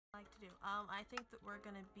I think that we're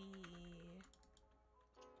gonna be...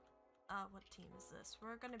 what team is this?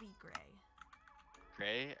 We're gonna be gray.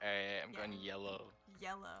 Gray? Alright, I'm going yellow.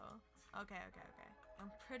 Yellow. Okay.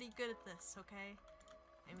 I'm pretty good at this, okay?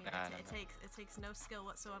 I mean, it takes no skill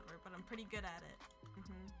whatsoever, but I'm pretty good at it.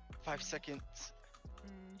 5 seconds.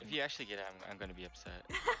 If you actually get it, I'm gonna be upset.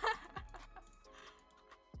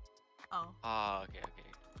 Oh. Oh, okay.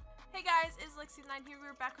 Hey guys, it's Lexi9 here.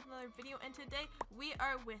 We're back with another video, and today we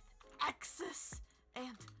are with exsus,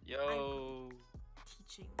 and I'm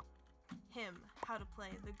teaching him how to play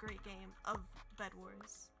the great game of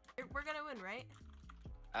bedwars. We're gonna win, right?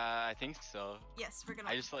 I think so. Yes, we're gonna.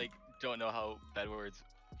 I just don't know how bedwars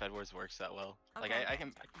works that well. Okay, like I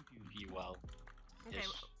can PvP well. Okay,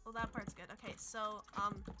 well that part's good. Okay, so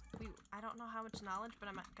I don't know how much knowledge, but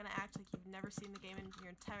I'm gonna act like you've never seen the game in your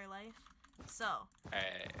entire life. So,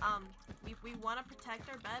 we want to protect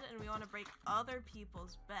our bed, and we want to break other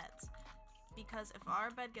people's beds, because if our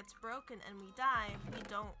bed gets broken and we die, we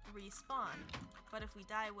don't respawn. But if we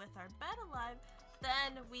die with our bed alive,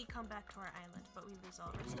 then we come back to our island, but we lose all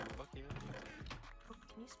our stuff. Okay. Oh,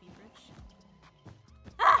 can you speed bridge?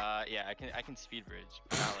 Yeah, I can speed bridge,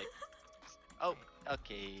 but not like. Oh,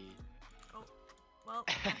 okay. Oh, well,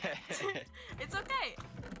 it's okay.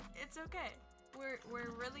 It's okay. We're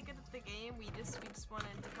really good at the game. We just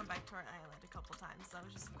wanted to come back to our island a couple times. That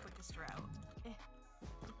was just the quickest route.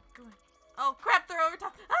 Go on. Oh crap! They're over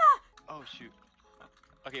top. Ah! Oh shoot.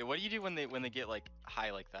 Okay, what do you do when they get like high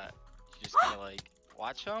like that? You just kind of like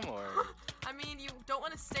watch them, or? I mean, you don't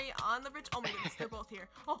want to stay on the bridge. Oh my goodness, they're both here.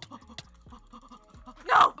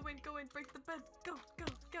 No! Go in, break the bed. Go.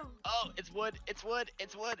 Oh, it's wood. It's wood.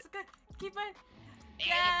 It's okay. Keep in.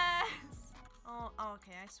 Yes. Oh,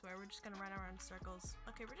 okay, I swear, we're just gonna run around in circles.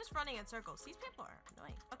 Okay, we're just running in circles. These people are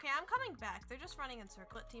annoying. Okay, I'm coming back. They're just running in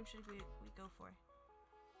circles. What team should we go for?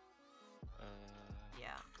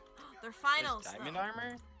 Yeah. They're finals, diamond though.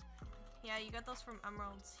 armor? Yeah, you got those from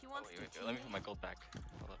emeralds. He wants to Let me put my gold back.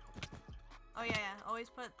 Hold up. Oh, yeah. Always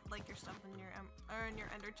put, like, your stuff in your, in your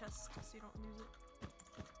ender chest so you don't lose it.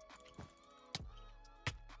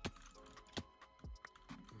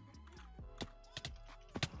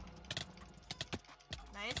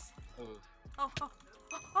 Nice. Oh,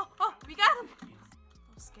 we got him!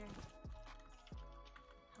 I'm scared.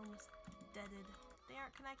 Almost deaded. They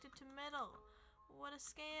aren't connected to middle. What a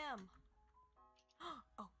scam.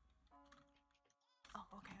 Oh,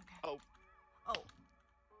 okay. Oh.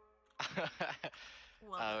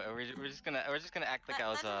 Well, we're just gonna act like I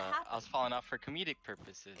was falling off for comedic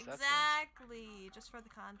purposes. Exactly. Just for the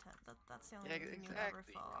content. That's the only reason you ever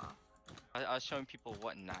fall off. I was showing people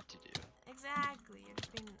what not to do. Exactly. You're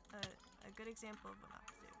just being a good example of what not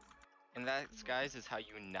to do. And that, guys, is how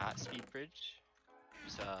you not speed bridge.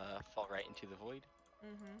 Just fall right into the void.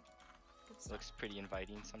 It looks pretty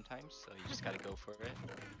inviting sometimes, so you just gotta go for it.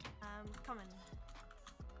 Coming.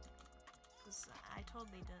 Cause I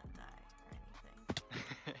totally didn't die or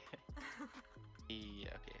anything.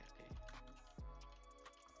 Yeah, okay.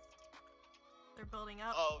 They're building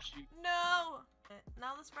up. Oh shoot. No!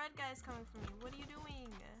 Now this red guy's coming for me. What are you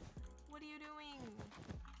doing? What are you doing?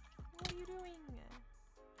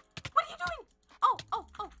 Oh!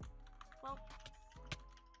 Well.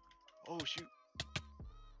 Oh shoot.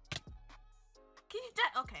 Can you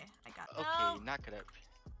die? Okay, I got it. Okay, no. knock it up.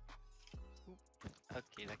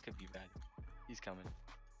 Okay, that could be bad. He's coming.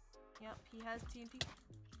 Yep, he has TNT.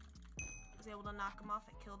 I was able to knock him off.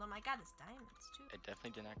 I killed him. I got his diamonds too. I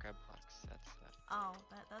definitely did not grab blocks. That's that. Oh,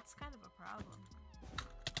 that's kind of a problem.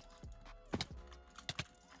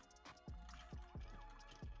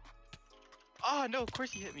 Oh no, of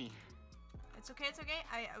course he hit me. It's okay.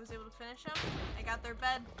 I was able to finish him. I got their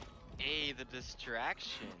bed. Hey, the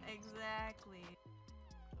distraction. Exactly.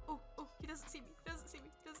 Oh, he doesn't see me.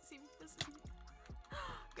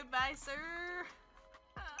 Goodbye, sir.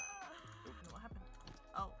 What happened?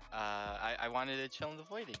 Oh. I wanted to chill in the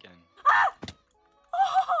void again. I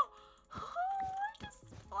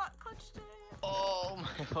just block clutched it. Oh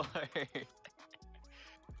my lord.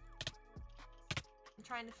 I'm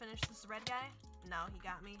trying to finish this red guy. No, he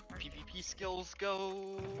got me. PvP skills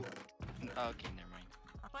go. Okay, never mind.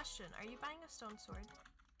 Question: are you buying a stone sword?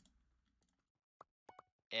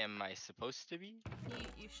 Am I supposed to be?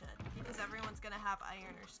 You should, because everyone's gonna have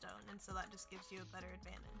iron or stone, and so that just gives you a better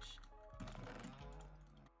advantage.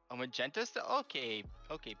 A magenta still? Okay,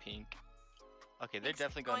 pink. Okay, they're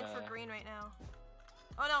definitely going for green right now.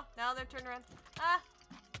 Oh no, now they're turned around. Ah!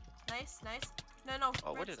 Nice. No.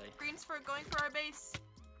 Oh, what did I? Green's going for our base.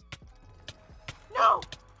 No!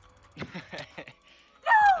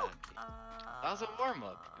 No! That was a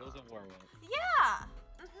warm-up. Yeah!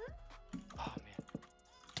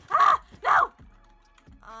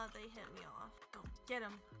 Get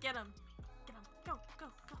him. Get him. Get him. Go, go,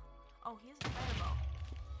 go. Oh, he has a fireball.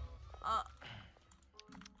 I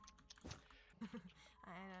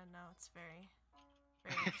don't know. It's very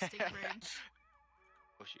interesting bridge.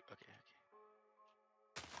 Oh shoot. Okay.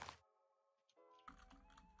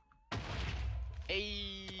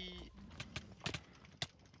 Hey.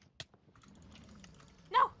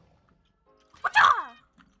 No. Whatcha?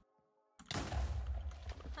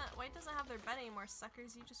 White doesn't have their bed anymore,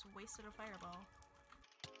 suckers. You just wasted a fireball.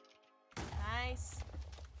 Nice.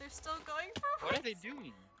 They're still going for What are they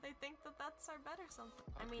doing? They think that that's our bed or something.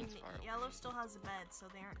 Oh, I mean, yellow still has a bed, so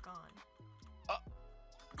they aren't gone.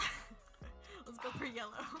 Let's go for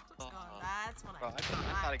yellow. Let's go. That's what I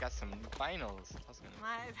thought I got some new finals. I was gonna...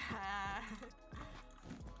 My bad.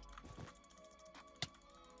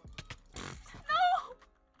 No!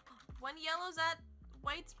 One yellow's at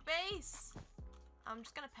white's base. I'm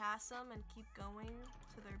just gonna pass them and keep going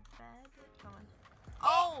to their bed. Come on.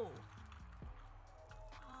 Oh!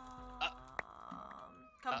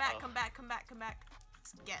 Come back, come back, come back, come back.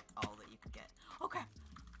 Just get all that you could get. Okay.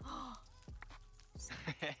 Oh.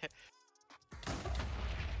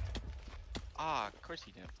 Ah, of course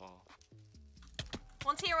he didn't fall.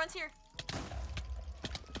 One's here, one's here.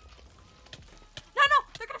 No, no,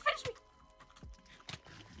 they're gonna finish me.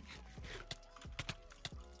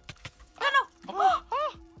 No, no. Oh.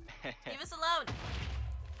 Leave us alone.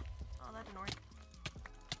 Oh, that didn't work.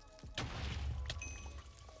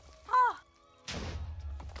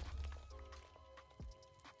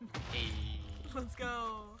 Hey. Let's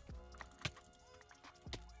go.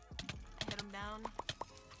 Hit him down.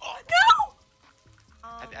 Oh. No!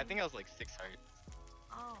 I think I was like 6 hearts.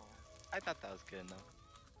 Oh. I thought that was good enough.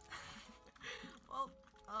 Well,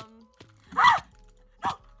 Ah!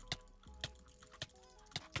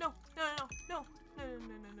 No! No! No! No! No! No! No! No!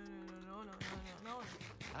 No! No! No! No! No! No!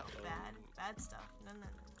 No! Bad stuff. No! No! No!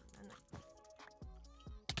 No! No!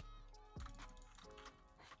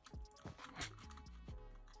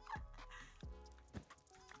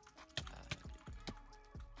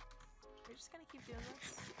 We're just gonna keep doing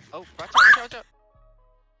this. Oh, watch out, watch out, watch out.